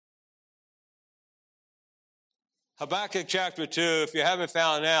Habakkuk chapter 2, if you haven't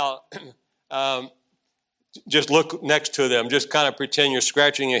found out, just look next to them. Just kind of pretend you're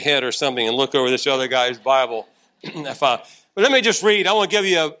scratching your head or something and look over this other guy's Bible. But let me just read. I want to give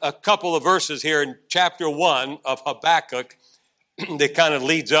you a couple of verses here in chapter 1 of Habakkuk that kind of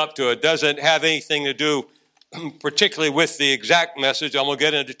leads up to it. Doesn't have anything to do particularly with the exact message. I'm going to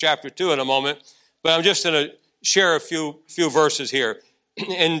get into chapter 2 in a moment. But I'm just going to share a few verses here.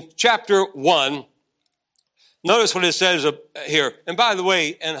 In chapter 1, notice what it says here. And by the way,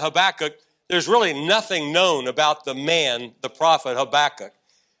 in Habakkuk, there's really nothing known about the man, the prophet Habakkuk.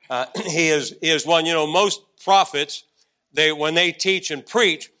 He is one, most prophets, when they teach and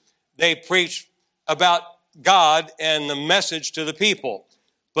preach, they preach about God and the message to the people.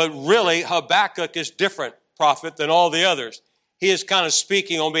 But really, Habakkuk is different prophet than all the others. He is kind of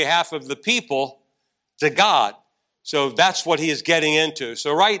speaking on behalf of the people to God. So that's what he is getting into.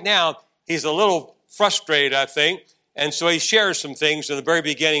 So right now, he's a little frustrated, I think. And so he shares some things in the very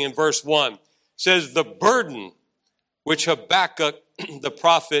beginning in verse 1. It says, the burden which Habakkuk the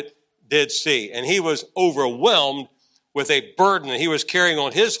prophet did see. And he was overwhelmed with a burden that he was carrying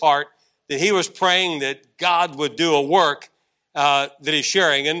on his heart, that he was praying that God would do a work that he's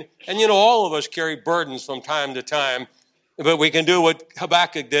sharing. And all of us carry burdens from time to time, but we can do what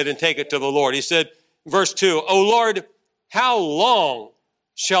Habakkuk did and take it to the Lord. He said, verse 2, O Lord, how long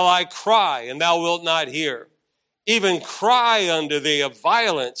shall I cry, and thou wilt not hear? Even cry unto thee of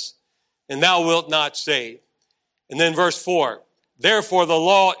violence, and thou wilt not save. And then verse 4, therefore the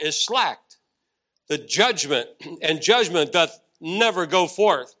law is slacked, the judgment doth never go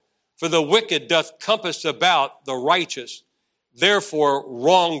forth, for the wicked doth compass about the righteous. Therefore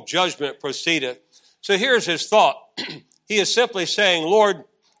wrong judgment proceedeth. So here's his thought. He is simply saying, Lord,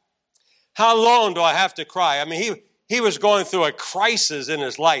 how long do I have to cry? I mean, he was going through a crisis in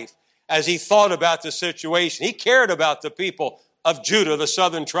his life as he thought about the situation. He cared about the people of Judah, the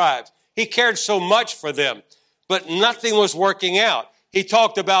southern tribes. He cared so much for them, but nothing was working out. He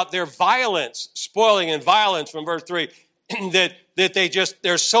talked about their violence, spoiling and violence from verse 3, that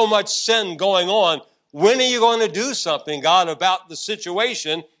there's so much sin going on. When are you going to do something, God, about the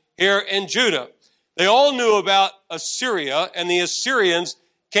situation here in Judah? They all knew about Assyria, and the Assyrians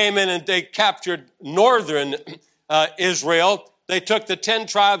came in and they captured northern Israel. They took the 10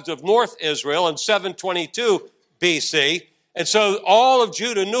 tribes of North Israel in 722 BC. And so all of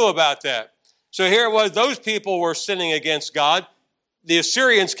Judah knew about that. So here it was, those people were sinning against God. The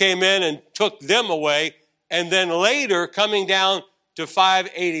Assyrians came in and took them away. And then later, coming down to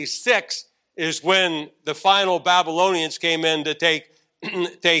 586, is when the final Babylonians came in to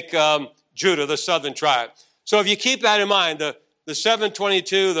take Judah, the southern tribe. So if you keep that in mind, the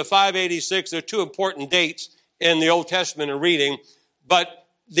 722, the 586, they're two important dates in the Old Testament and reading, but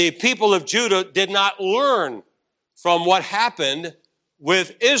the people of Judah did not learn from what happened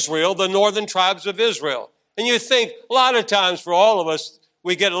with Israel, the northern tribes of Israel. And you think, a lot of times for all of us,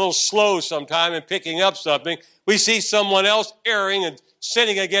 we get a little slow sometime in picking up something. We see someone else erring and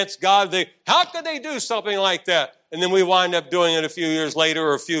sinning against God. How could they do something like that? And then we wind up doing it a few years later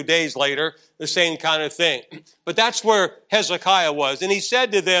or a few days later, the same kind of thing. But that's where Hezekiah was. And he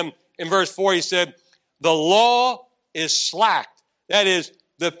said to them in verse 4, he said, the law is slacked. That is,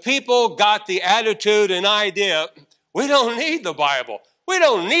 the people got the attitude and idea, we don't need the Bible. We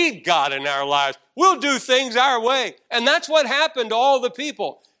don't need God in our lives. We'll do things our way. And that's what happened to all the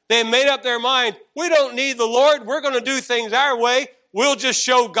people. They made up their mind, we don't need the Lord. We're going to do things our way. We'll just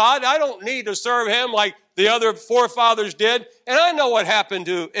show God. I don't need to serve him like the other forefathers did. And I know what happened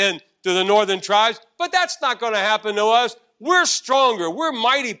to the northern tribes, but that's not going to happen to us. We're stronger. We're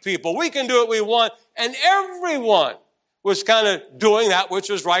mighty people. We can do what we want. And everyone was kind of doing that which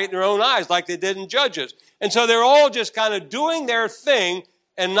was right in their own eyes, like they did in Judges. And so they're all just kind of doing their thing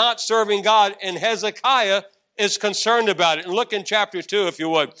and not serving God. And Hezekiah is concerned about it. And look in chapter 2, if you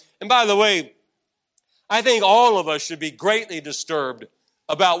would. And by the way, I think all of us should be greatly disturbed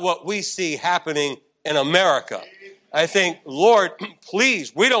about what we see happening in America. I think, Lord,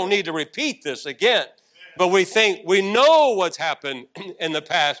 please, we don't need to repeat this again. But we know what's happened in the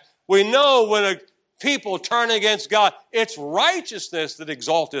past. We know when people turn against God, it's righteousness that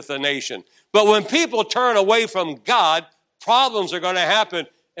exalteth a nation. But when people turn away from God, problems are going to happen.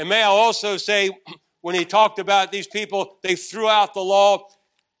 And may I also say, when he talked about these people, they threw out the law.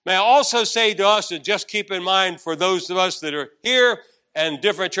 May I also say to us, and just keep in mind for those of us that are here and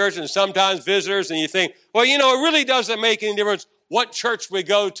different churches and sometimes visitors, and you think, well, it really doesn't make any difference what church we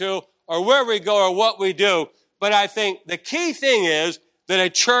go to or where we go or what we do. But I think the key thing is that a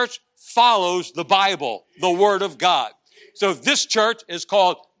church follows the Bible, the Word of God. So this church is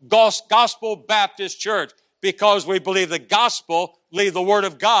called Gospel Baptist Church. because we believe the gospel, believe the word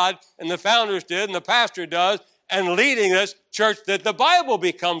of God, and the founders did, and the pastor does, and leading us, church, that the Bible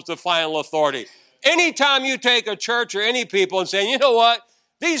becomes the final authority. Anytime you take a church or any people and saying, you know what,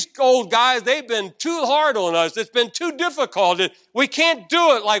 these old guys, they've been too hard on us. It's been too difficult. We can't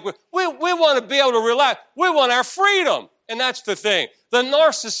do it like we want to be able to relax. We want our freedom. And that's the thing. The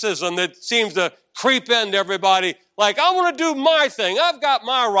narcissism that seems to creep into everybody, like, I want to do my thing. I've got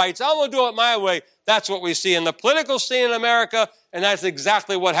my rights. I want to do it my way. That's what we see in the political scene in America, and that's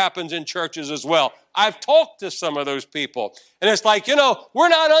exactly what happens in churches as well. I've talked to some of those people, and it's like, we're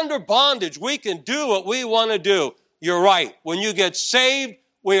not under bondage. We can do what we want to do. You're right. When you get saved,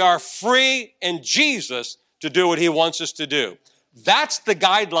 we are free in Jesus to do what he wants us to do. That's the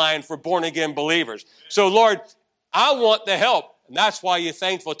guideline for born-again believers. So, Lord, I want the help. And that's why you're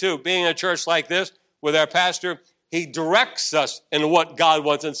thankful, too. Being in a church like this with our pastor, he directs us in what God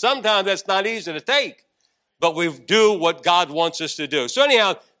wants. And sometimes that's not easy to take, but we do what God wants us to do. So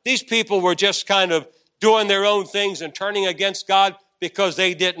anyhow, these people were just kind of doing their own things and turning against God because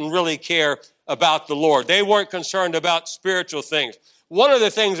they didn't really care about the Lord. They weren't concerned about spiritual things. One of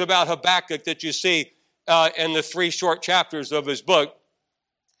the things about Habakkuk that you see in the 3 short chapters of his book,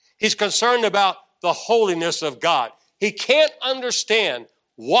 he's concerned about the holiness of God. He can't understand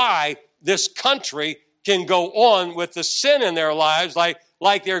why this country can go on with the sin in their lives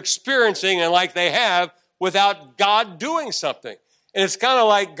like they're experiencing and like they have without God doing something. And it's kind of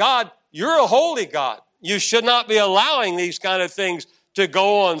like, God, you're a holy God. You should not be allowing these kind of things to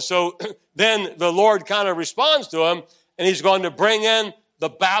go on. So then the Lord kind of responds to him, and he's going to bring in the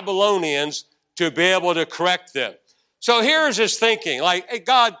Babylonians to be able to correct them. So here's his thinking, like, hey,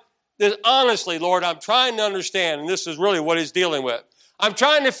 God, honestly, Lord, I'm trying to understand, and this is really what he's dealing with. I'm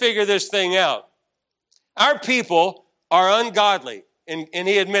trying to figure this thing out. Our people are ungodly, and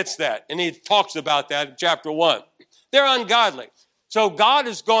he admits that, and he talks about that in chapter 1. They're ungodly. So God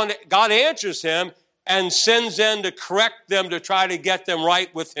answers him and sends in to correct them, to try to get them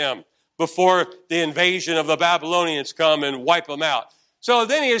right with him before the invasion of the Babylonians come and wipe them out. So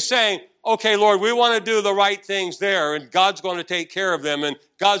then he is saying, okay, Lord, we want to do the right things there, and God's going to take care of them, and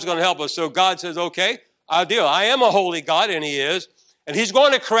God's going to help us. So God says, okay, I'll deal. I am a holy God, and he is, and he's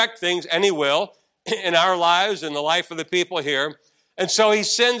going to correct things, and he will, in our lives and the life of the people here. And so he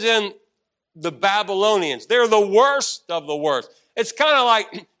sends in the Babylonians. They're the worst of the worst. It's kind of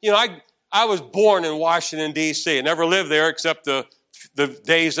like, I was born in Washington, D.C. I never lived there except the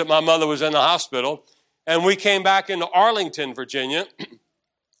days that my mother was in the hospital. And we came back into Arlington, Virginia.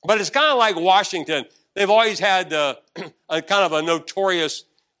 But it's kind of like Washington. They've always had a kind of a notorious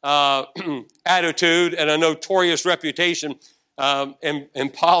attitude and a notorious reputation in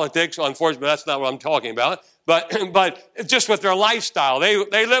politics. Unfortunately, that's not what I'm talking about. But just with their lifestyle,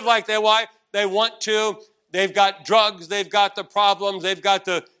 they live like they want to. They've got drugs. They've got the problems. They've got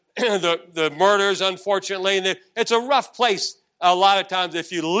the murders, unfortunately. And it's a rough place a lot of times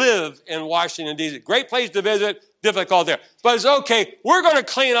if you live in Washington, D.C. Great place to visit, difficult there. But it's okay. We're going to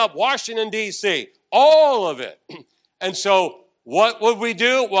clean up Washington, D.C., all of it. And so what would we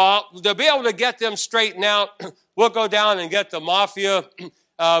do? Well, to be able to get them straightened out, we'll go down and get the mafia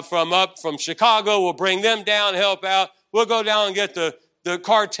from Chicago. We'll bring them down, help out. We'll go down and get the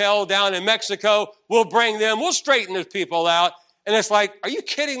cartel down in Mexico. We'll bring them. We'll straighten those people out. And it's like, are you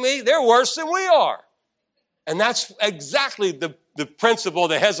kidding me? They're worse than we are. And that's exactly the principle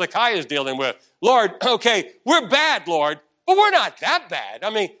that Hezekiah is dealing with. Lord, okay, we're bad, Lord, but we're not that bad.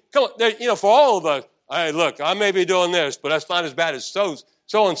 I mean, come on, for all of us, hey, look, I may be doing this, but that's not as bad as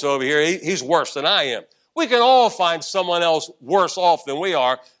so-and-so over here. He's worse than I am. We can all find someone else worse off than we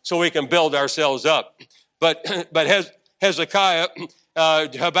are so we can build ourselves up. But Hezekiah,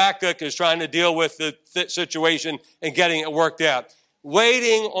 Habakkuk is trying to deal with the situation and getting it worked out.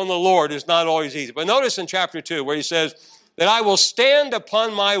 Waiting on the Lord is not always easy. But notice in chapter 2 where he says that I will stand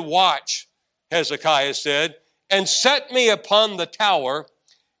upon my watch, Hezekiah said, and set me upon the tower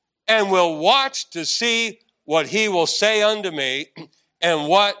and will watch to see what he will say unto me and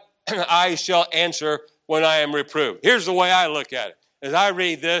what I shall answer when I am reproved. Here's the way I look at it. As I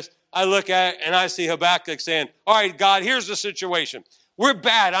read this, I look at it and I see Habakkuk saying, all right, God, here's the situation. We're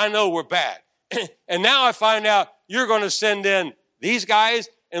bad. I know we're bad. And now I find out you're going to send in these guys.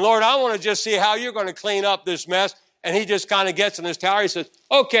 And Lord, I want to just see how you're going to clean up this mess. And he just kind of gets in his tower. He says,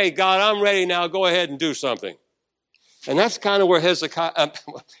 okay, God, I'm ready now. Go ahead and do something. And that's kind of where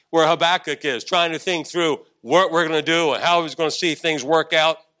where Habakkuk is, trying to think through what we're going to do and how he's going to see things work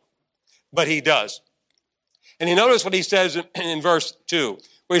out. But he does. And you notice what he says in verse 2,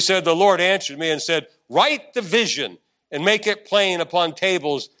 where he said, the Lord answered me and said, write the vision and make it plain upon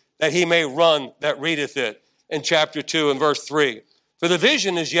tables that he may run that readeth it. in chapter 2 and verse 3. For the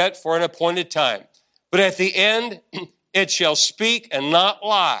vision is yet for an appointed time, but at the end it shall speak and not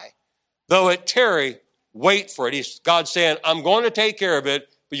lie. Though it tarry, wait for it. God's saying, I'm going to take care of it,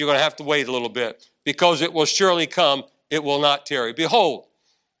 but you're going to have to wait a little bit, because it will surely come, it will not tarry. Behold,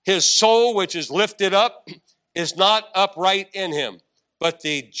 his soul which is lifted up is not upright in him, but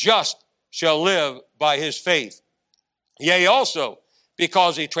the just shall live by his faith. Yea, also,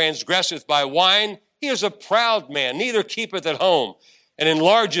 because he transgresseth by wine, he is a proud man, neither keepeth at home, and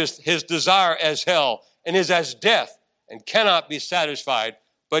enlargeth his desire as hell, and is as death, and cannot be satisfied,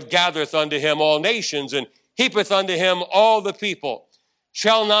 but gathereth unto him all nations, and heapeth unto him all the people.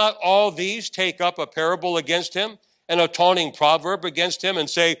 Shall not all these take up a parable against him, and a taunting proverb against him, and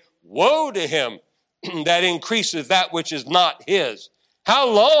say, Woe to him that increaseth that which is not his? How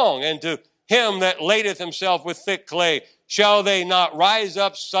long? And to him that ladeth himself with thick clay, shall they not rise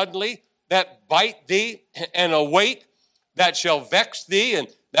up suddenly that bite thee, and awake that shall vex thee, and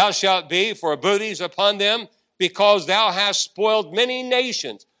thou shalt be for booties upon them, because thou hast spoiled many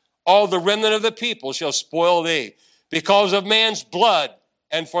nations. All the remnant of the people shall spoil thee, because of man's blood,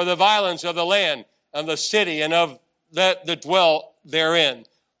 and for the violence of the land, and the city, and of that dwell therein.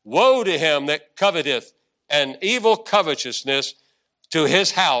 Woe to him that coveteth an evil covetousness to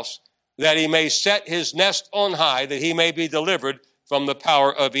his house, that he may set his nest on high, that he may be delivered from the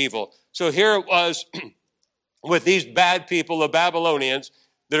power of evil. So here it was with these bad people, the Babylonians,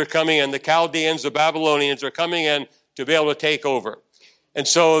 that are coming in. The Chaldeans, the Babylonians are coming in to be able to take over. And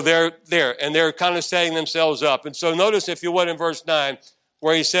so they're there, and they're kind of setting themselves up. And so notice, if you would, in verse 9,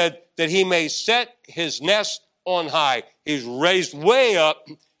 where he said that he may set his nest on high. He's raised way up.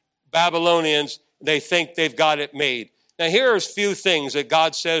 Babylonians, they think they've got it made. Now, here's a few things that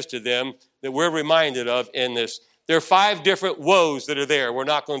God says to them that we're reminded of in this. There are 5 different woes that are there. We're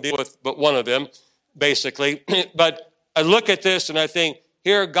not going to deal with but one of them, basically. But I look at this and I think,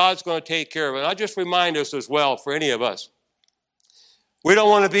 here God's going to take care of it. And I'll just remind us as well, for any of us, we don't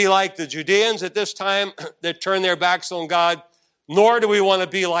want to be like the Judeans at this time that turn their backs on God, nor do we want to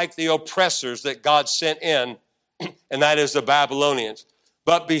be like the oppressors that God sent in, and that is the Babylonians.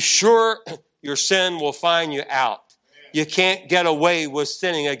 But be sure your sin will find you out. You can't get away with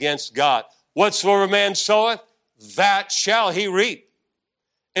sinning against God. Whatsoever man soweth, that shall he reap.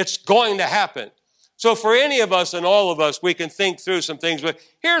 It's going to happen. So for any of us and all of us, we can think through some things. But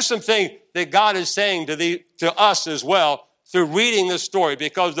here's some things that God is saying to us as well through reading this story,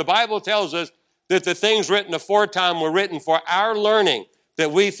 because the Bible tells us that the things written aforetime were written for our learning,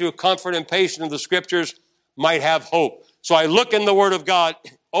 that we, through comfort and patience of the Scriptures, might have hope. So I look in the Word of God,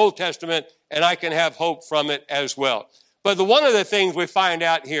 Old Testament, and I can have hope from it as well. But one of the things we find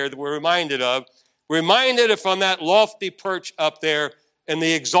out here that we're reminded from that lofty perch up there in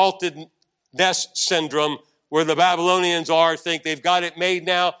the exalted nest syndrome, where the Babylonians think they've got it made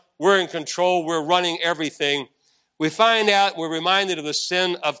now, we're in control, we're running everything. We find out, we're reminded of the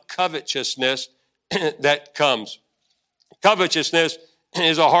sin of covetousness that comes. Covetousness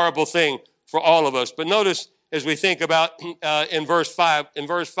is a horrible thing for all of us. But notice, as we think about in verse 5, in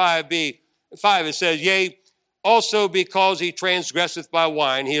verse 5b, it says, Yea, also because he transgresseth by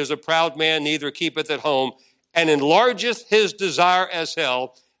wine, he is a proud man, neither keepeth at home, and enlargeth his desire as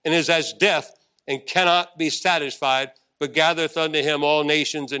hell, and is as death, and cannot be satisfied, but gathereth unto him all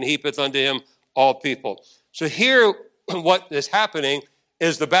nations, and heapeth unto him all people. So here, what is happening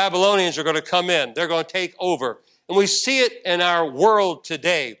is the Babylonians are going to come in. They're going to take over. And we see it in our world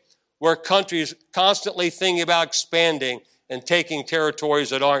today, where countries constantly thinking about expanding and taking territories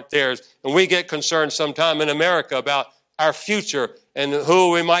that aren't theirs. And we get concerned sometime in America about our future and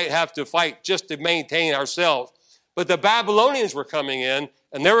who we might have to fight just to maintain ourselves. But the Babylonians were coming in,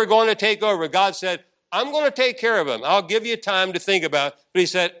 and they were going to take over. God said, I'm going to take care of them. I'll give you time to think about it. But he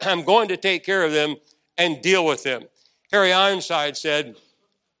said, I'm going to take care of them and deal with them. Harry Ironside said,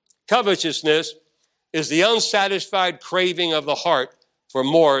 covetousness is the unsatisfied craving of the heart for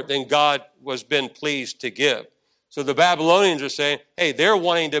more than God was been pleased to give. So the Babylonians are saying, hey, they're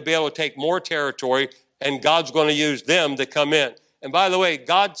wanting to be able to take more territory, and God's going to use them to come in. And by the way,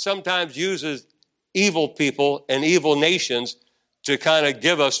 God sometimes uses evil people and evil nations to kind of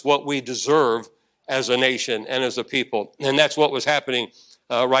give us what we deserve as a nation and as a people. And that's what was happening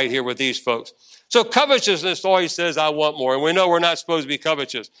right here with these folks. So covetousness always says, I want more. And we know we're not supposed to be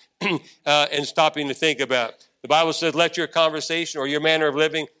covetous and stopping to think about it. The Bible says, let your conversation or your manner of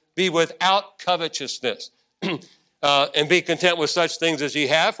living be without covetousness. And be content with such things as ye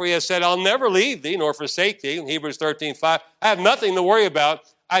have. For he has said, I'll never leave thee nor forsake thee. In Hebrews 13:5, I have nothing to worry about.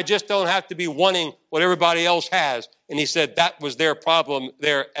 I just don't have to be wanting what everybody else has. And he said that was their problem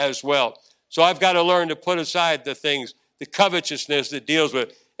there as well. So I've got to learn to put aside the things, the covetousness that deals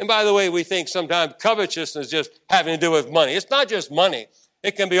with. And by the way, we think sometimes covetousness is just having to do with money. It's not just money.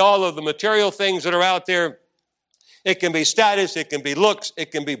 It can be all of the material things that are out there. It can be status. It can be looks.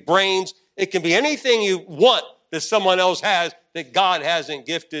 It can be brains. It can be anything you want that someone else has that God hasn't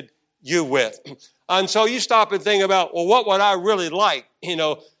gifted you with. And so you stop and think about, well, what would I really like?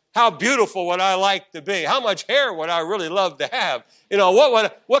 How beautiful would I like to be? How much hair would I really love to have?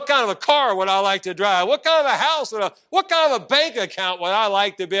 What kind of a car would I like to drive? What kind of a house what kind of a bank account would I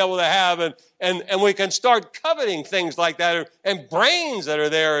like to be able to have? And we can start coveting things like that, and brains that are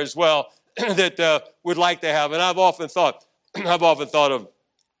there as well that we'd like to have. And I've often thought of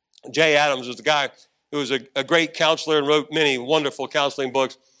Jay Adams as a guy who was a great counselor and wrote many wonderful counseling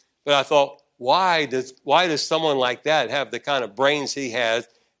books. But I thought, why does someone like that have the kind of brains he has?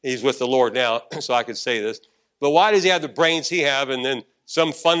 He's with the Lord now, so I could say this. But why does he have the brains he have, and then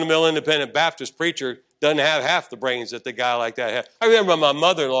some fundamental independent Baptist preacher doesn't have half the brains that the guy like that has? I remember my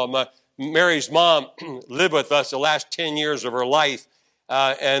mother-in-law, Mary's mom, lived with us the last 10 years of her life,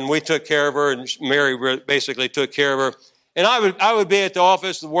 and we took care of her, and Mary basically took care of her. And I would be at the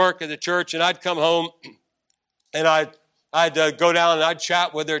office, work at the church, and I'd come home, and I'd go down and I'd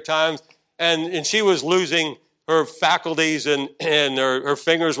chat with her at times, and she was losing her faculties, and her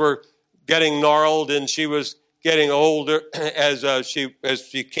fingers were getting gnarled, and she was getting older as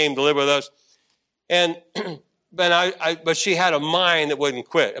she came to live with us. But she had a mind that wouldn't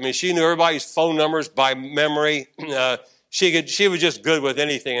quit. I mean, she knew everybody's phone numbers by memory. She was just good with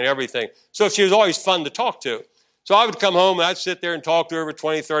anything and everything. So she was always fun to talk to. So I would come home and I'd sit there and talk to her for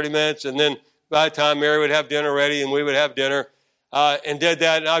 20, 30 minutes, and then by the time Mary would have dinner ready and we would have dinner, and did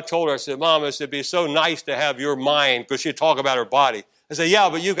that. And I told her, I said, Mom, it'd be so nice to have your mind, because she'd talk about her body. I said, yeah,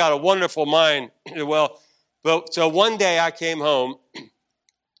 but you got a wonderful mind. So one day I came home,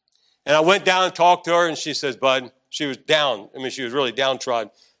 and I went down and talked to her, and she says, Bud, she was down. I mean, she was really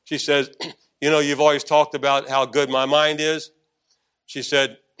downtrodden. She says, you've always talked about how good my mind is. She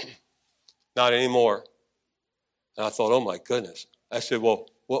said, not anymore. And I thought, oh, my goodness. I said, well,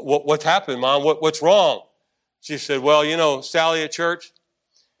 what's happened, Mom? What's wrong? She said, well, Sally at church,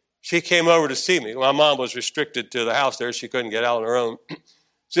 she came over to see me. My mom was restricted to the house there. She couldn't get out on her own.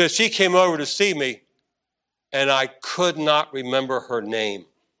 So she came over to see me, and I could not remember her name.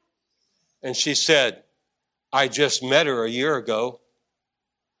 And she said, I just met her a year ago.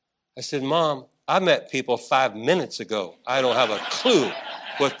 I said, Mom, I met people 5 minutes ago. I don't have a clue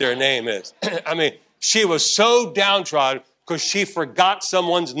what their name is. I mean, she was so downtrodden because she forgot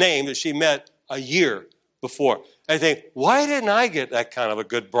someone's name that she met a year before. I think, why didn't I get that kind of a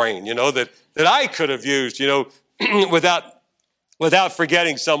good brain, that I could have used, without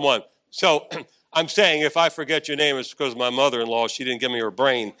forgetting someone. So I'm saying if I forget your name, it's because of my mother-in-law. She didn't give me her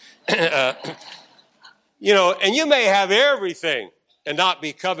brain. And you may have everything and not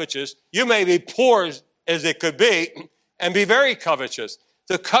be covetous. You may be poor as it could be and be very covetous.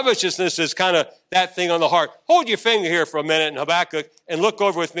 The covetousness is kind of that thing on the heart. Hold your finger here for a minute in Habakkuk and look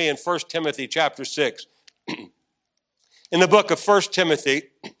over with me in 1 Timothy chapter 6. In the book of 1 Timothy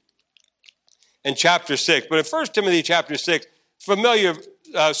in chapter 6. But in 1 Timothy chapter 6, familiar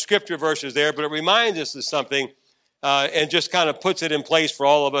scripture verses there, but it reminds us of something and just kind of puts it in place for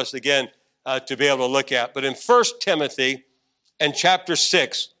all of us again to be able to look at. But in 1 Timothy and chapter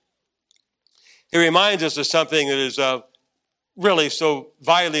 6, it reminds us of something that is really so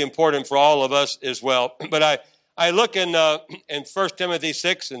vitally important for all of us as well. But I look in 1 Timothy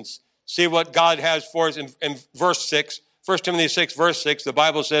 6 and see what God has for us in verse 6. 1 Timothy 6, verse 6, the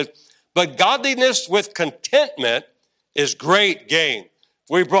Bible says, but godliness with contentment is great gain.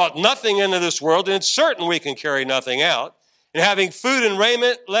 We brought nothing into this world, and it's certain we can carry nothing out. And having food and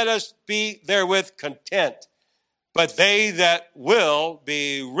raiment, let us be therewith content. But they that will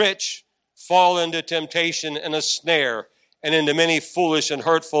be rich fall into temptation and a snare, and into many foolish and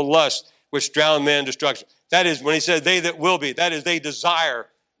hurtful lusts, which drown men in destruction. That is, when he says they that will be, that is, they desire.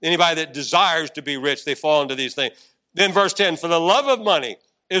 Anybody that desires to be rich, they fall into these things. Then verse 10, for the love of money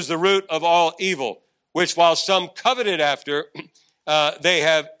is the root of all evil, which while some coveted after, they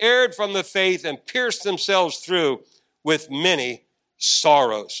have erred from the faith and pierced themselves through with many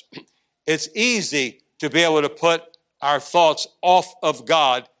sorrows. It's easy to be able to put our thoughts off of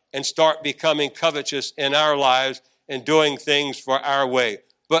God and start becoming covetous in our lives and doing things for our way.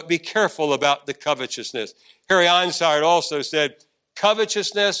 But be careful about the covetousness. Harry Ironside also said,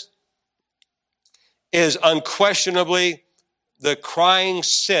 covetousness is unquestionably the crying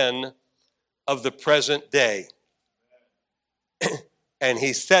sin of the present day. And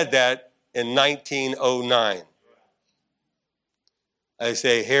he said that in 1909. I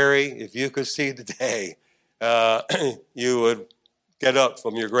say, Harry, if you could see the day, you would get up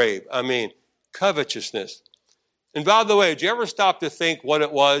from your grave. I mean, covetousness. And by the way, did you ever stop to think what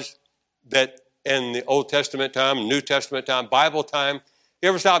it was that in the Old Testament time, New Testament time, Bible time, you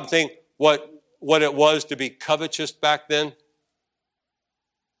ever stop and think what it was to be covetous back then?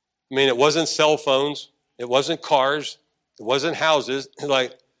 I mean, it wasn't cell phones. It wasn't cars. It wasn't houses.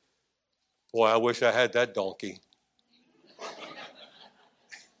 Like, boy, I wish I had that donkey.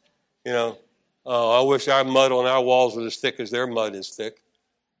 You know, oh, I wish our mud on our walls was as thick as their mud is thick.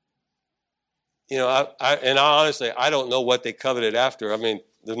 You know, honestly, I don't know what they coveted after. I mean,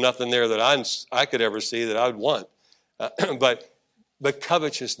 there's nothing there that I could ever see that I would want. But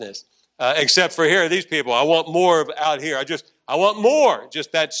covetousness, except for here, these people, I want more out here. I want more,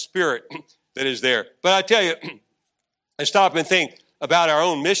 just that spirit that is there. But I tell you, I stop and think about our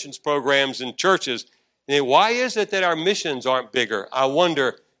own missions programs in churches. And why is it that our missions aren't bigger? I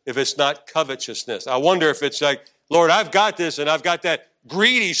wonder if it's not covetousness. I wonder if it's like, Lord, I've got this, and I've got that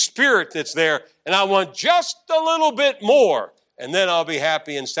greedy spirit that's there, and I want just a little bit more, and then I'll be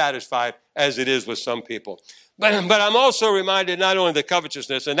happy and satisfied, as it is with some people. But I'm also reminded not only of the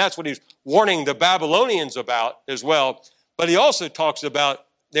covetousness, and that's what he's warning the Babylonians about as well, but he also talks about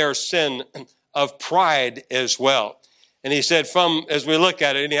their sin of pride as well. And he said, as we look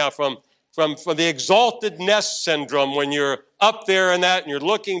at it anyhow, from the exalted nest syndrome, when you're up there in that and you're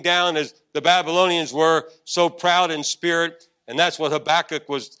looking down as the Babylonians were, so proud in spirit, and that's what Habakkuk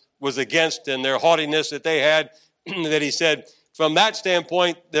was against in their haughtiness that they had, that he said, from that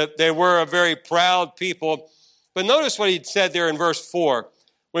standpoint, that they were a very proud people. But notice what he said there in verse 4,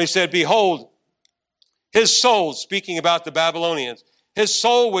 when he said, behold, his soul, speaking about the Babylonians, his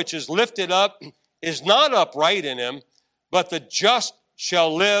soul which is lifted up is not upright in him, but the just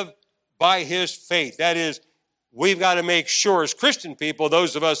shall live by his faith. That is, we've got to make sure as Christian people,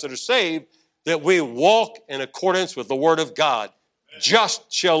 those of us that are saved, that we walk in accordance with the word of God.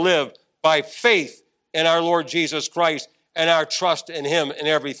 Just shall live by faith in our Lord Jesus Christ and our trust in him in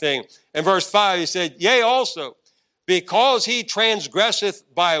everything. In verse 5, he said, yea, also, because he transgresseth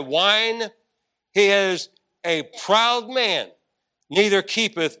by wine, he is a proud man, neither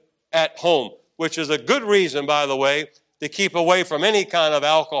keepeth at home, which is a good reason, by the way, to keep away from any kind of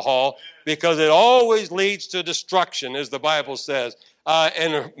alcohol, because it always leads to destruction, as the Bible says,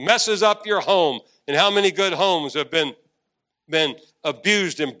 and messes up your home. And how many good homes have been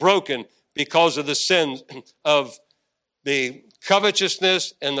abused and broken because of the sins of the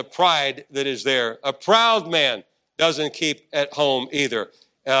covetousness and the pride that is there. A proud man doesn't keep at home either,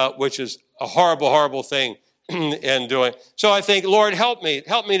 which is a horrible, horrible thing in doing. So I think, Lord, help me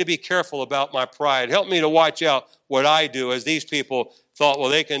to be careful about my pride. Help me to watch out what I do, as these people thought, well,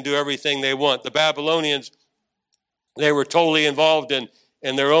 they can do everything they want. The Babylonians, they were totally involved in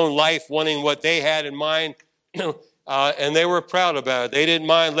their own life, wanting what they had in mind, and they were proud about it. They didn't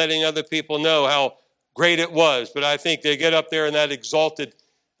mind letting other people know how great it was. But I think they get up there in that exalted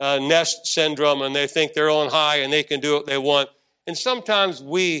nest syndrome, and they think they're on high and they can do what they want. And sometimes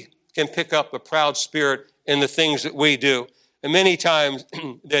we can pick up a proud spirit in the things that we do. And many times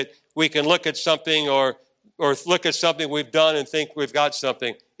that we can look at something or look at something we've done and think we've got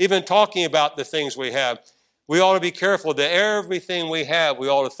something. Even talking about the things we have, we ought to be careful that everything we have, we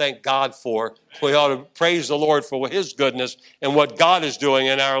ought to thank God for. We ought to praise the Lord for his goodness and what God is doing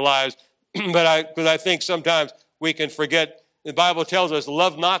in our lives. Because I think sometimes we can forget, the Bible tells us,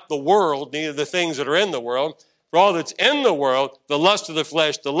 love not the world, neither the things that are in the world. For all that's in the world, the lust of the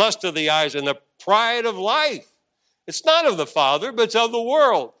flesh, the lust of the eyes, and the pride of life. It's not of the Father, but it's of the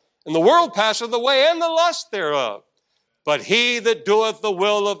world. And the world passeth away, and the lust thereof. But he that doeth the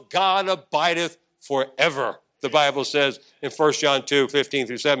will of God abideth forever, the Bible says in 1 John 2, 15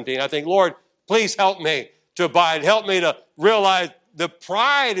 through 17. I think, Lord, please help me to abide. Help me to realize the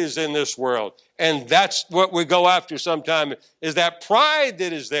pride is in this world. And that's what we go after sometimes, is that pride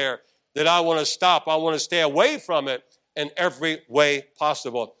that is there, that I want to stop. I want to stay away from it in every way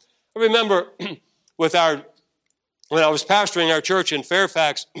possible. I remember when I was pastoring our church in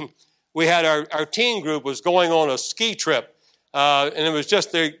Fairfax, we had our teen group was going on a ski trip. And it was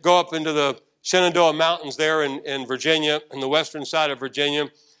just they go up into the Shenandoah Mountains there in Virginia, in the western side of Virginia.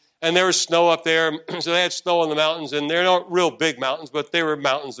 And there was snow up there. So they had snow on the mountains. And they're not real big mountains, but they were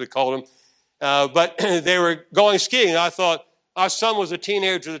mountains, we called them. But they were going skiing. And I thought, our son was a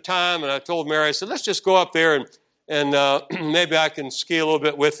teenager at the time. And I told Mary, I said, let's just go up there and maybe I can ski a little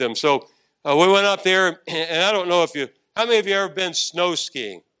bit with them. So we went up there. And I don't know how many of you ever been snow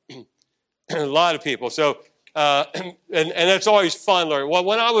skiing? A lot of people. So, and it's always fun learning. Well,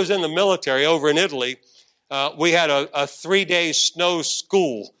 when I was in the military over in Italy, we had a 3-day snow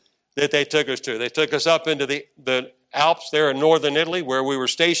school that they took us to. They took us up into the Alps there in northern Italy where we were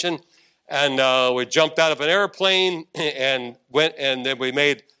stationed. And we jumped out of an airplane and went, and then we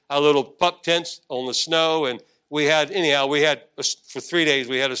made our little pup tents on the snow. And for 3 days,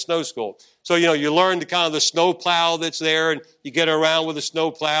 we had a snow school. So, you learn the snow plow that's there, and you get around with the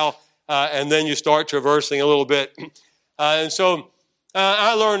snow plow, and then you start traversing a little bit. And so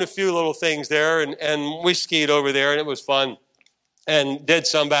I learned a few little things there, and we skied over there, and it was fun, and did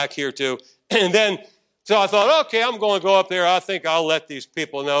some back here too. And then, so I thought, okay, I'm going to go up there. I think I'll let these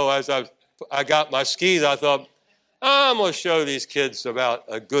people know as I got my skis. I thought, I'm going to show these kids about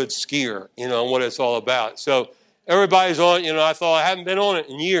a good skier, and what it's all about. So everybody's on, I thought I haven't been on it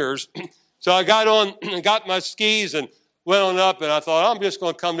in years. So I got on and got my skis and went on up, and I thought, I'm just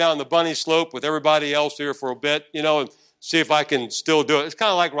going to come down the bunny slope with everybody else here for a bit, and see if I can still do it. It's kind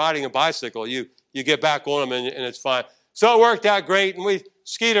of like riding a bicycle. You get back on them, and it's fine. So it worked out great, and we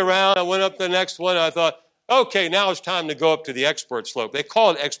skied around. I went up the next one, and I thought, okay, now it's time to go up to the expert slope. They call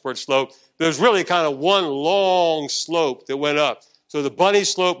it expert slope. There's really kind of one long slope that went up. So the bunny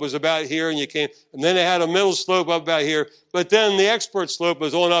slope was about here, and then they had a middle slope up about here. But then the expert slope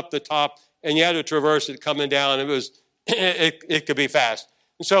was on up the top, and you had to traverse it coming down. It could be fast.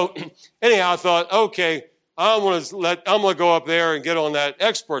 And so anyhow, I thought, okay, I'm going to go up there and get on that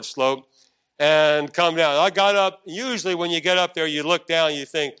expert slope and come down. I got up. Usually when you get up there, you look down, and you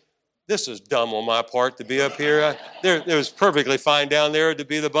think, this is dumb on my part to be up here. It was perfectly fine down there to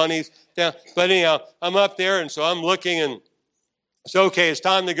be the bunnies down. But anyhow, I'm up there, and so I'm looking, and it's okay, it's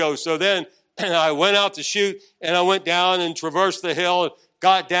time to go. So then I went out to shoot, and I went down and traversed the hill and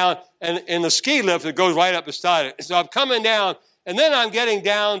got down, and in the ski lift, it goes right up beside it. So I'm coming down, and then I'm getting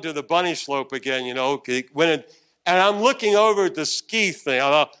down to the bunny slope again, and I'm looking over at the ski thing.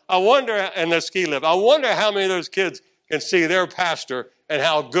 I wonder, and the ski lift, I wonder how many of those kids can see their pastor and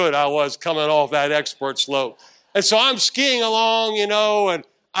how good I was coming off that expert slope. And so I'm skiing along, and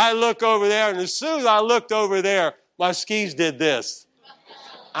I look over there, and as soon as I looked over there, my skis did this.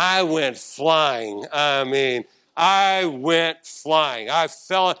 I went flying. I went flying. I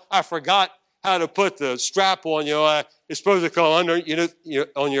forgot how to put the strap on, it's supposed to come under,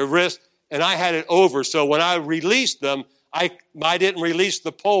 on your wrist, and I had it over. So when I released them, I didn't release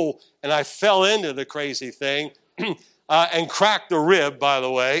the pole, and I fell into the crazy thing. And cracked a rib, by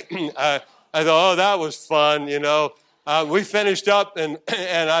the way. I thought, that was fun, We finished up, and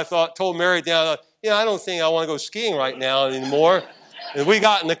I told Mary down, I don't think I want to go skiing right now anymore. And we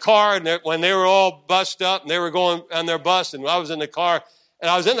got in the car, and when they were all bussed up, and they were going on their bus, and I was in the car, and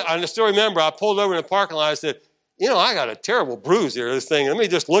I still remember, I pulled over in the parking lot, I said, I got a terrible bruise here, this thing. Let me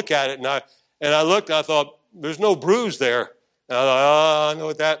just look at it. And I looked, and I thought, there's no bruise there. And I thought, I know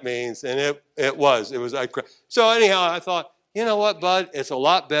what that means. And it was. So anyhow, I thought, you know what, bud? It's a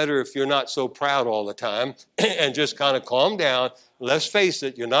lot better if you're not so proud all the time and just kind of calm down. Let's face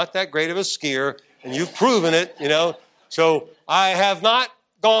it, you're not that great of a skier, and you've proven it, So I have not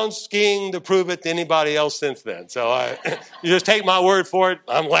gone skiing to prove it to anybody else since then. So you just take my word for it.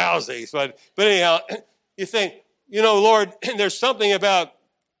 I'm lousy. But anyhow, you think, Lord, there's something about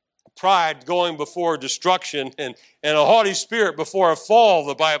pride going before destruction and a haughty spirit before a fall,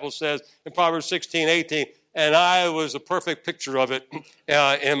 the Bible says in Proverbs 16:18. And I was a perfect picture of it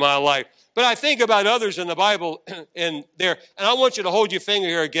in my life. But I think about others in the Bible and I want you to hold your finger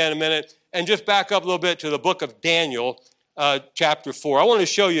here again a minute and just back up a little bit to the book of Daniel, chapter 4. I want to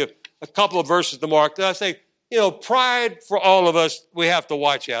show you a couple of verses to mark. I say, pride for all of us, we have to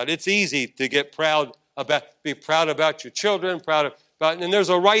watch out. It's easy to be proud about your children, and there's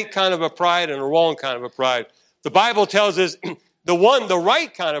a right kind of a pride and a wrong kind of a pride. The Bible tells us the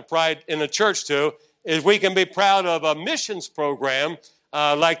right kind of pride in the church too is we can be proud of a missions program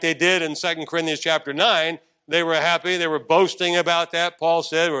like they did in 2 Corinthians chapter 9. They were happy. They were boasting about that. Paul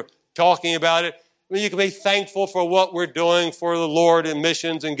said, we're talking about it. You can be thankful for what we're doing for the Lord in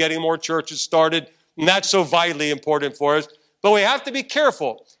missions and getting more churches started. And that's so vitally important for us. But we have to be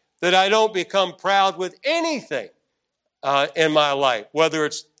careful that I don't become proud with anything in my life, whether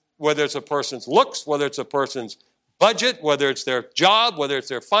it's a person's looks, whether it's a person's budget, whether it's their job, whether it's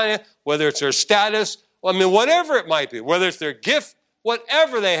their finance, whether it's their status, whatever it might be, whether it's their gift,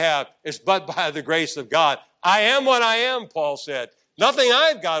 whatever they have, it's but by the grace of God. I am what I am, Paul said. Nothing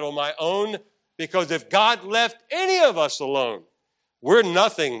I've got on my own, because if God left any of us alone, we're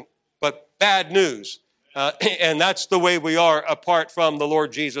nothing but bad news. And that's the way we are apart from the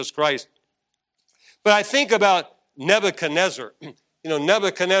Lord Jesus Christ. But I think about Nebuchadnezzar.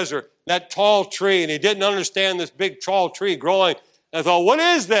 Nebuchadnezzar, that tall tree, and he didn't understand this big tall tree growing. And I thought, what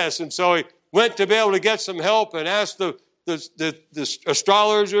is this? And so he went to be able to get some help and asked the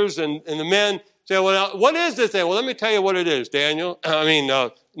astrologers and the men, say, well, now, what is this thing? Well, let me tell you what it is,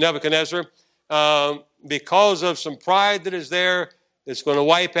 Nebuchadnezzar. Because of some pride that is there, it's going to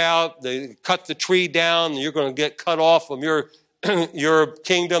wipe out. They cut the tree down. You're going to get cut off from your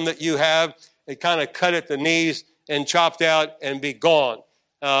kingdom that you have. They kind of cut at the knees and chopped out and be gone.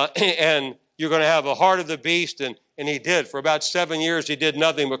 And you're going to have a heart of the beast. And he did. For about 7 years, he did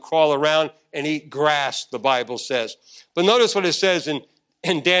nothing but crawl around and eat grass, the Bible says. But notice what it says in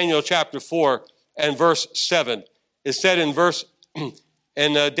Daniel chapter 4 and verse 7. It said in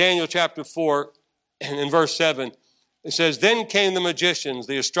Daniel chapter 4 and in verse 7, it says, then came the magicians,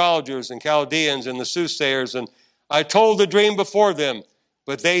 the astrologers and Chaldeans and the soothsayers, and I told the dream before them,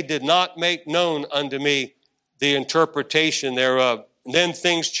 but they did not make known unto me the interpretation thereof. And then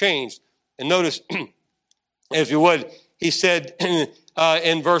things changed. And notice, if you would, he said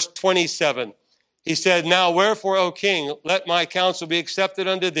in verse 27, he said, now wherefore, O king, let my counsel be accepted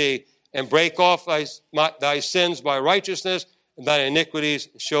unto thee, and break off thy sins by righteousness, and thy iniquities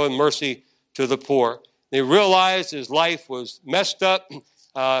showing mercy to the poor. He realized his life was messed up,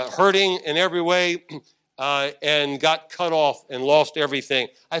 hurting in every way, and got cut off and lost everything.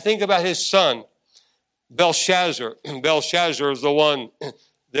 I think about his son, Belshazzar. Belshazzar is the one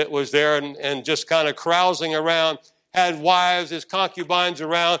that was there and just kind of carousing around, had wives, his concubines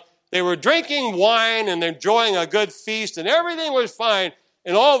around. They were drinking wine and enjoying a good feast, and everything was fine.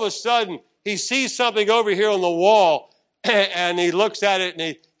 And all of a sudden, he sees something over here on the wall, and he looks at it,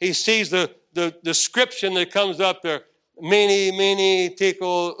 and he sees the description that comes up there, mene,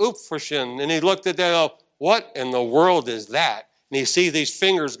 tekel, upharsin. And he looked at that, oh, what in the world is that? And he sees these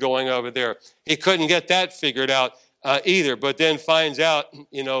fingers going over there. He couldn't get that figured out either, but then finds out,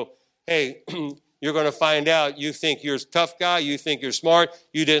 hey, you're going to find out, you think you're a tough guy, you think you're smart,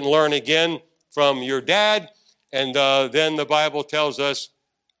 you didn't learn again from your dad. And then the Bible tells us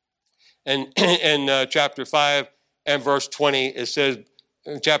in chapter 5 and verse 20, it says,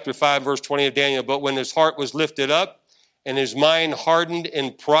 in chapter 5, verse 20 of Daniel, but when his heart was lifted up and his mind hardened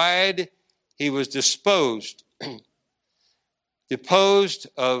in pride, he was deposed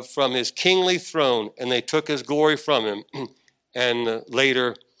from his kingly throne, and they took his glory from him, and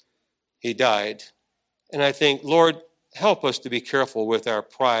later he died. And I think, Lord, help us to be careful with our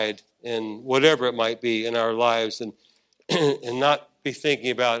pride and whatever it might be in our lives, and not be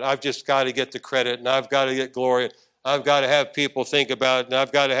thinking about, I've just got to get the credit, and I've got to get glory. I've got to have people think about it, and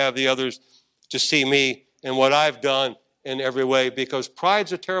I've got to have the others to see me and what I've done in every way, because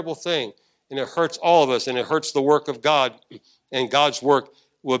pride's a terrible thing, and it hurts all of us, and it hurts the work of God, and God's work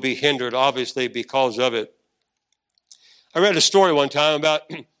will be hindered, obviously, because of it. I read a story one time about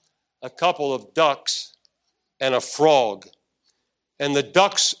a couple of ducks and a frog, and the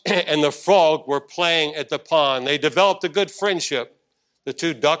ducks and the frog were playing at the pond. They developed a good friendship, the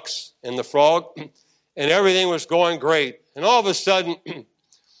two ducks and the frog, and everything was going great. And all of a sudden,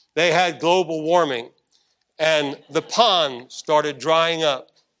 they had global warming, and the pond started drying up.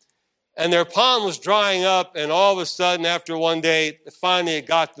 And their pond was drying up, and all of a sudden, after one day, finally it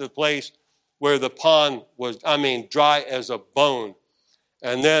got to the place where the pond was, dry as a bone.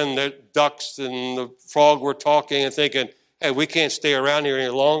 And then the ducks and the frog were talking and thinking, hey, we can't stay around here any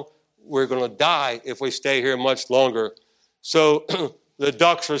longer. We're going to die if we stay here much longer. So the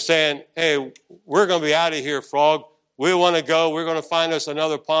ducks were saying, hey, we're going to be out of here, frog. We want to go. We're going to find us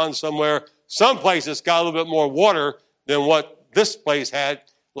another pond somewhere. Someplace that's got a little bit more water than what this place had,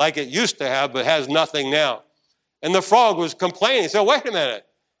 like it used to have, but has nothing now. And the frog was complaining. He said, wait a minute.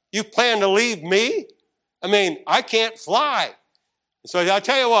 You plan to leave me? I can't fly. So I'll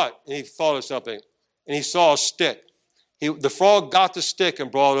tell you what. And he thought of something. And he saw a stick. The frog got the stick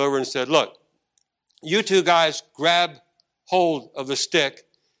and brought it over and said, look, you two guys grab hold of the stick,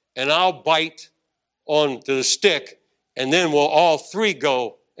 and I'll bite onto the stick, and then we'll all three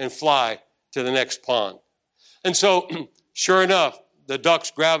go and fly to the next pond. And so, sure enough, the ducks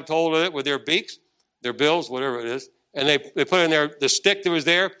grabbed hold of it with their beaks, their bills, whatever it is, and they put in there the stick that was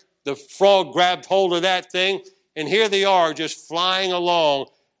there. The frog grabbed hold of that thing, and here they are just flying along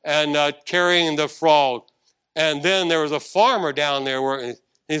and carrying the frog. And then there was a farmer down there where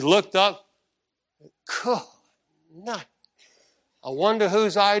he looked up. God, I wonder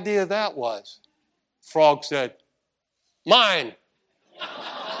whose idea that was. Frog said, mine.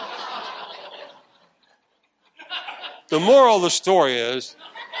 The moral of the story is,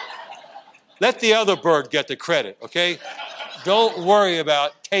 let the other bird get the credit, okay? Don't worry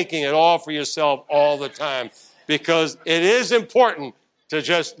about taking it all for yourself all the time, because it is important to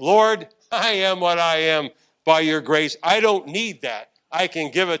just, Lord, I am what I am by your grace. I don't need that. I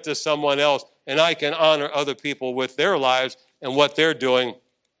can give it to someone else, and I can honor other people with their lives and what they're doing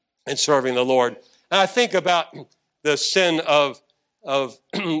and serving the Lord. And I think about the sin of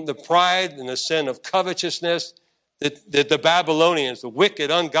the pride and the sin of covetousness that the Babylonians, the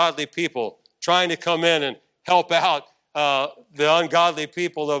wicked, ungodly people, trying to come in and help out the ungodly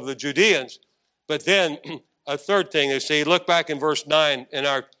people of the Judeans. But then a third thing is, see, look back in verse 9 in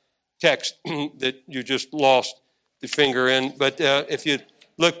our text that you just lost the finger in. But if you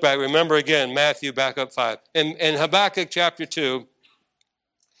look back, remember again, Matthew, back up 5. In Habakkuk chapter 2,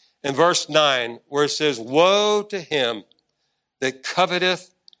 in verse 9, where it says, woe to him that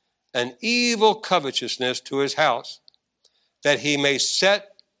coveteth an evil covetousness to his house, that he may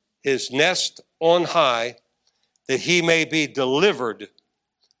set his nest on high, that he may be delivered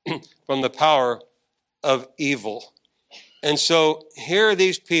from the power of evil. And so here are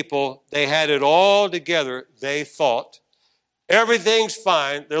these people, they had it all together, they thought. Everything's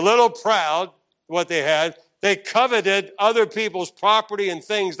fine. They're a little proud of what they had. They coveted other people's property and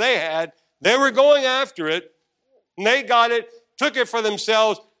things they had. They were going after it, and they got it, took it for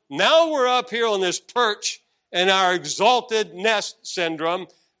themselves. Now we're up here on this perch in our exalted nest syndrome.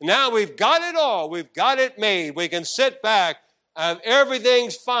 Now we've got it all. We've got it made. We can sit back.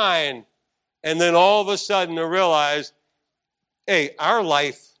 Everything's fine. And then all of a sudden to realize, hey, our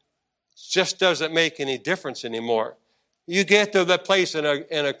life just doesn't make any difference anymore. You get to the place in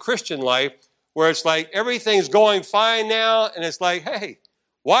a Christian life where it's like everything's going fine now, and it's like, hey,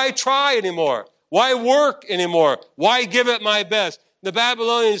 why try anymore? Why work anymore? Why give it my best? The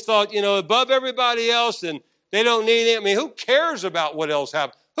Babylonians thought, above everybody else, and they don't need it. I mean, who cares about what else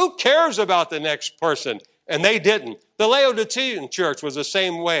happened? Who cares about the next person? And they didn't. The Laodicean church was the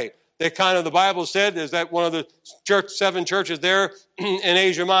same way. They the Bible said, is that one of the 7 churches there in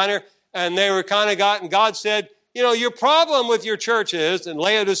Asia Minor, and they were and God said, your problem with your church is, and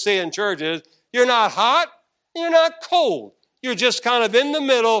Laodicean church is, you're not hot, you're not cold. You're just in the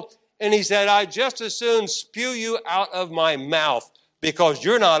middle. And he said, I just as soon spew you out of my mouth because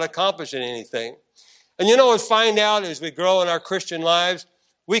you're not accomplishing anything. And what we find out as we grow in our Christian lives,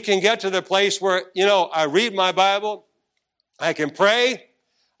 we can get to the place where, I read my Bible, I can pray,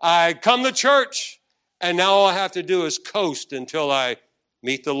 I come to church, and now all I have to do is coast until I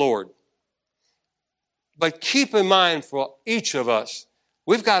meet the Lord. But keep in mind for each of us,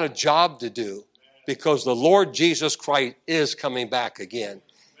 we've got a job to do because the Lord Jesus Christ is coming back again.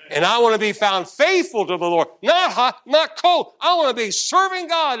 And I want to be found faithful to the Lord, not hot, not cold. I want to be serving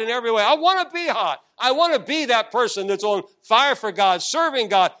God in every way. I want to be hot. I want to be that person that's on fire for God, serving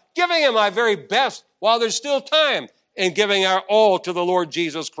God, giving Him my very best while there's still time, and giving our all to the Lord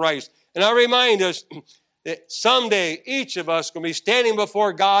Jesus Christ. And I remind us that someday each of us will be standing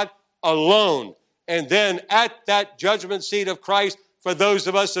before God alone. And then at that judgment seat of Christ, for those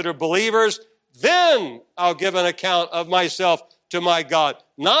of us that are believers, then I'll give an account of myself to my God.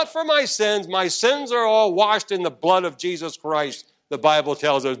 Not for my sins. My sins are all washed in the blood of Jesus Christ, the Bible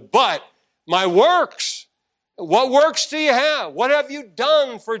tells us. But my works, what works do you have? What have you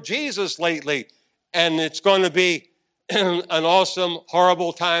done for Jesus lately? And it's going to be an awesome,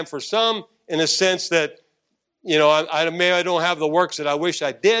 horrible time for some, in a sense that, I don't have the works that I wish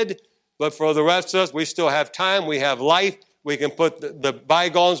I did, but for the rest of us, we still have time. We have life. We can put the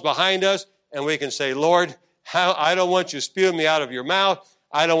bygones behind us, and we can say, Lord, I don't want you spewing me out of your mouth.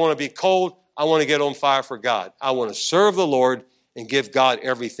 I don't want to be cold. I want to get on fire for God. I want to serve the Lord and give God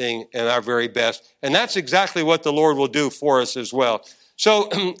everything and our very best. And that's exactly what the Lord will do for us as well. So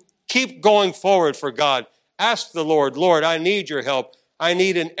keep going forward for God. Ask the Lord, Lord, I need your help. I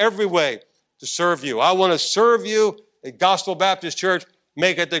need in every way to serve you. I want to serve you at Gospel Baptist Church.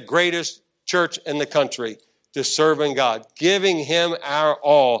 Make it the greatest church in the country, to serving God, giving Him our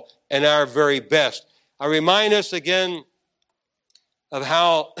all and our very best. I remind us again of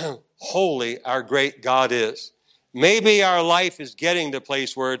how holy our great God is. Maybe our life is getting to a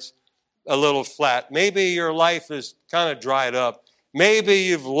place where it's a little flat. Maybe your life is kind of dried up. Maybe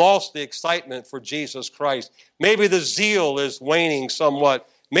you've lost the excitement for Jesus Christ. Maybe the zeal is waning somewhat.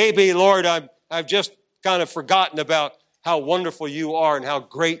 Maybe, Lord, I've just kind of forgotten about how wonderful you are and how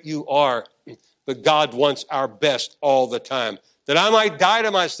great you are. But God wants our best all the time, that I might die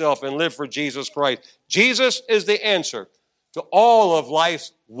to myself and live for Jesus Christ. Jesus is the answer to all of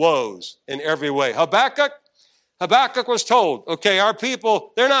life's woes in every way. Habakkuk was told, okay, our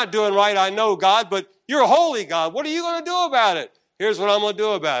people, they're not doing right, I know, God, but you're a holy God. What are you going to do about it? Here's what I'm going to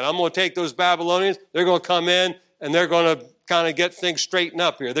do about it. I'm going to take those Babylonians. They're going to come in, and they're going to kind of get things straightened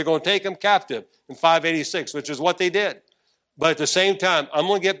up here. They're going to take them captive in 586, which is what they did. But at the same time, I'm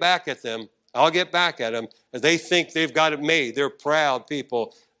going to get back at them. I'll get back at them. They think they've got it made. They're proud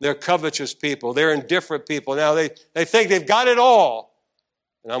people. They're covetous people. They're indifferent people. Now they think they've got it all,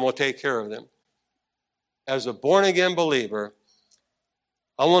 and I'm going to take care of them. As a born-again believer,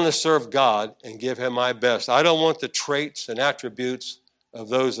 I want to serve God and give him my best. I don't want the traits and attributes of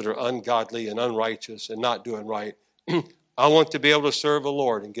those that are ungodly and unrighteous and not doing right. I want to be able to serve the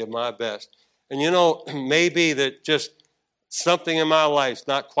Lord and give my best. And maybe that just something in my life is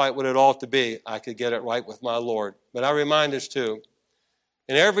not quite what it ought to be. I could get it right with my Lord. But I remind us too,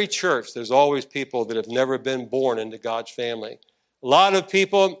 in every church, there's always people that have never been born into God's family. A lot of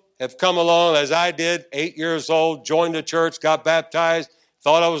people have come along, as I did, 8 years old, joined the church, got baptized,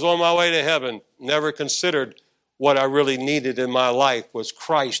 thought I was on my way to heaven, never considered what I really needed in my life was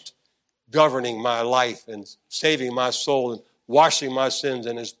Christ governing my life and saving my soul and washing my sins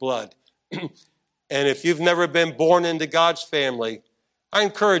in his blood. And if you've never been born into God's family, I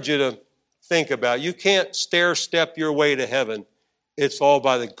encourage you to think about it. You can't stair-step your way to heaven. It's all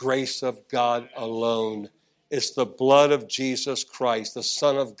by the grace of God alone. It's the blood of Jesus Christ, the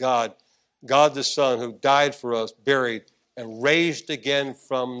Son of God, God the Son, who died for us, buried, and raised again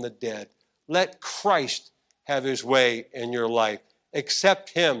from the dead. Let Christ have his way in your life. Accept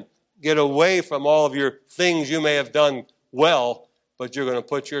him. Get away from all of your things you may have done well, but you're going to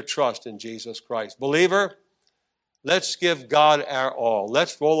put your trust in Jesus Christ. Believer, let's give God our all.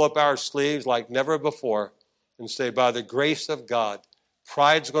 Let's roll up our sleeves like never before and say, by the grace of God,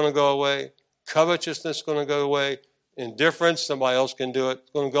 pride's going to go away, covetousness is going to go away, indifference, somebody else can do it,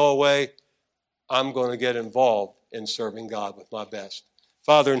 it's going to go away. I'm going to get involved in serving God with my best.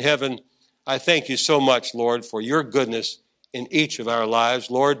 Father in heaven, I thank you so much, Lord, for your goodness in each of our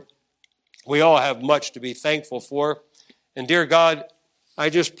lives. Lord, we all have much to be thankful for. And dear God, I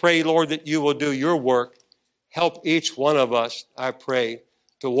just pray, Lord, that you will do your work. Help each one of us, I pray,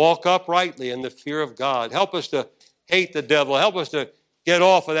 to walk uprightly in the fear of God. Help us to hate the devil. Help us to get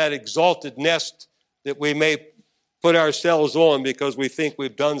off of that exalted nest that we may put ourselves on because we think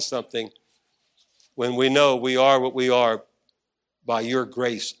we've done something when we know we are what we are by your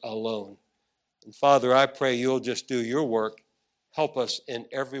grace alone. And Father, I pray you'll just do your work. Help us in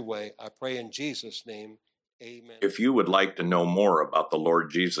every way. I pray in Jesus' name, amen. If you would like to know more about the Lord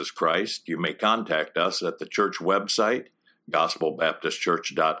Jesus Christ, you may contact us at the church website,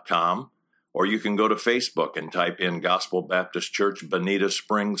 gospelbaptistchurch.com, or you can go to Facebook and type in Gospel Baptist Church, Bonita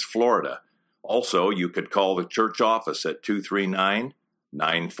Springs, Florida. Also, you could call the church office at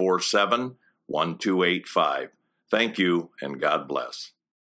 239-947-1285. Thank you, and God bless.